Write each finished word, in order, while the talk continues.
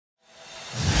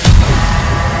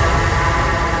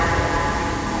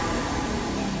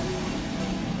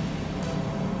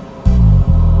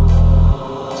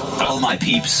my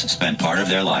peeps spend part of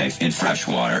their life in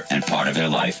freshwater and part of their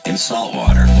life in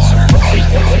saltwater.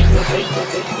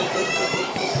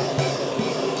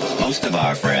 Most of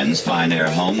our friends find their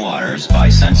home waters by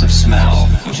sense of smell,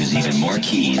 which is even more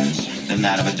keen than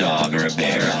that of a dog or a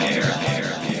bear.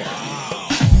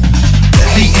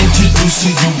 Let me introduce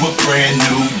to you a brand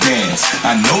new dance.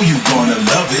 I know you're gonna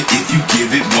love it if you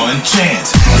give it one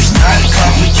chance. It's not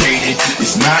complicated,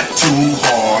 it's not too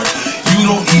hard. You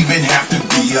don't even have to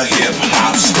be a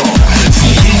hip-hop star.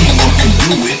 See, anyone can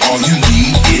do it, all you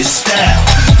need is style.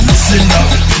 Listen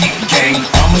up, peep gang,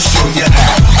 I'ma show you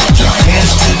how. Put your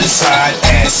hands to the side,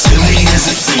 as silly as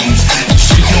it seems, and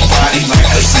shake your body like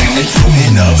a salmon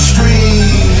floating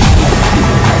upstream.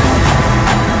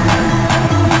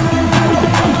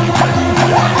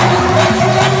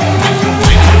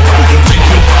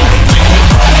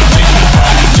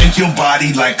 Shake your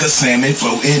body like a salmon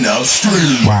floating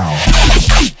upstream. Wow.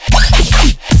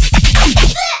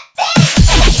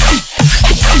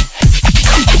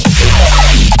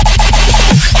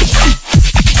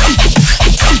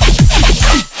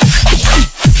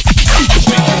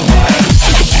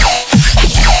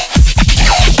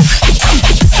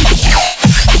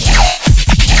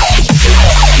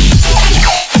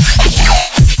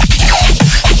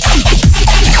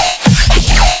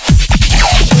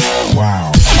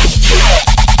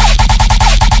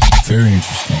 Very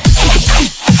interesting.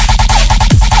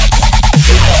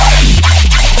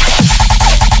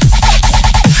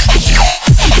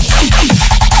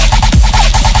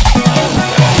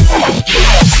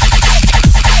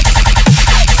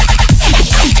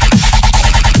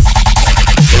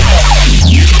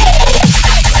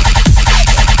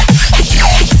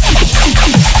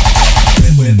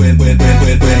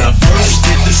 When I first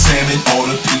did the salmon, all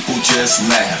the people just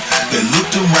laughed. They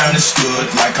looked around and stood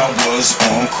like I was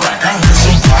on crack. I heard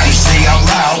somebody say out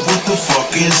loud, what the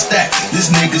fuck is that?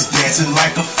 This nigga's dancing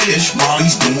like a fish while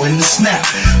he's doing the snap.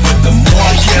 But the more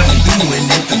I kept doing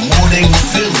it, the more they were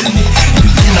feeling it. And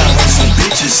then I heard some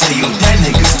bitches say, yo, that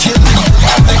nigga's killing it.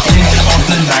 By the end of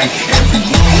the night,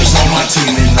 everyone was on my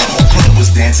team, and the whole club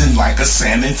was dancing like a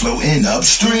salmon floating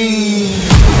upstream.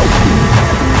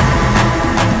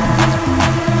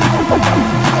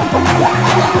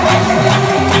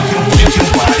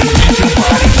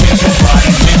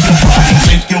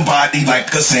 Shake your body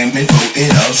like a salmon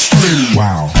floating upstream.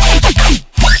 Wow.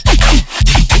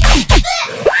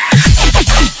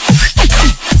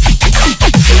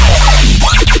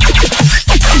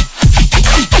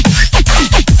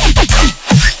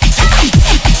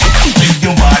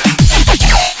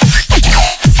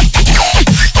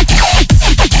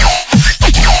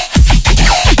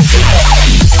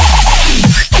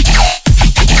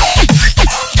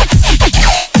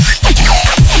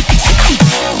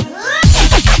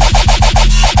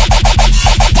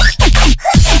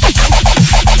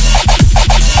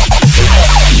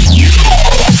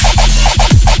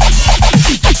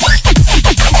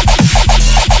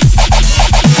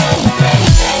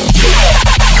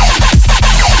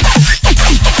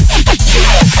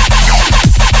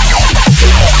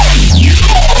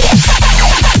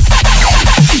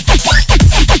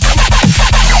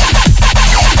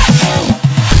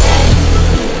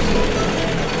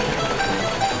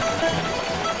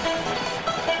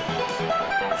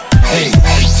 Hey,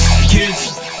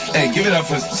 kids, hey, give it up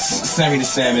for Sammy the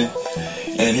Salmon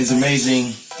and his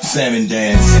amazing salmon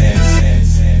dance.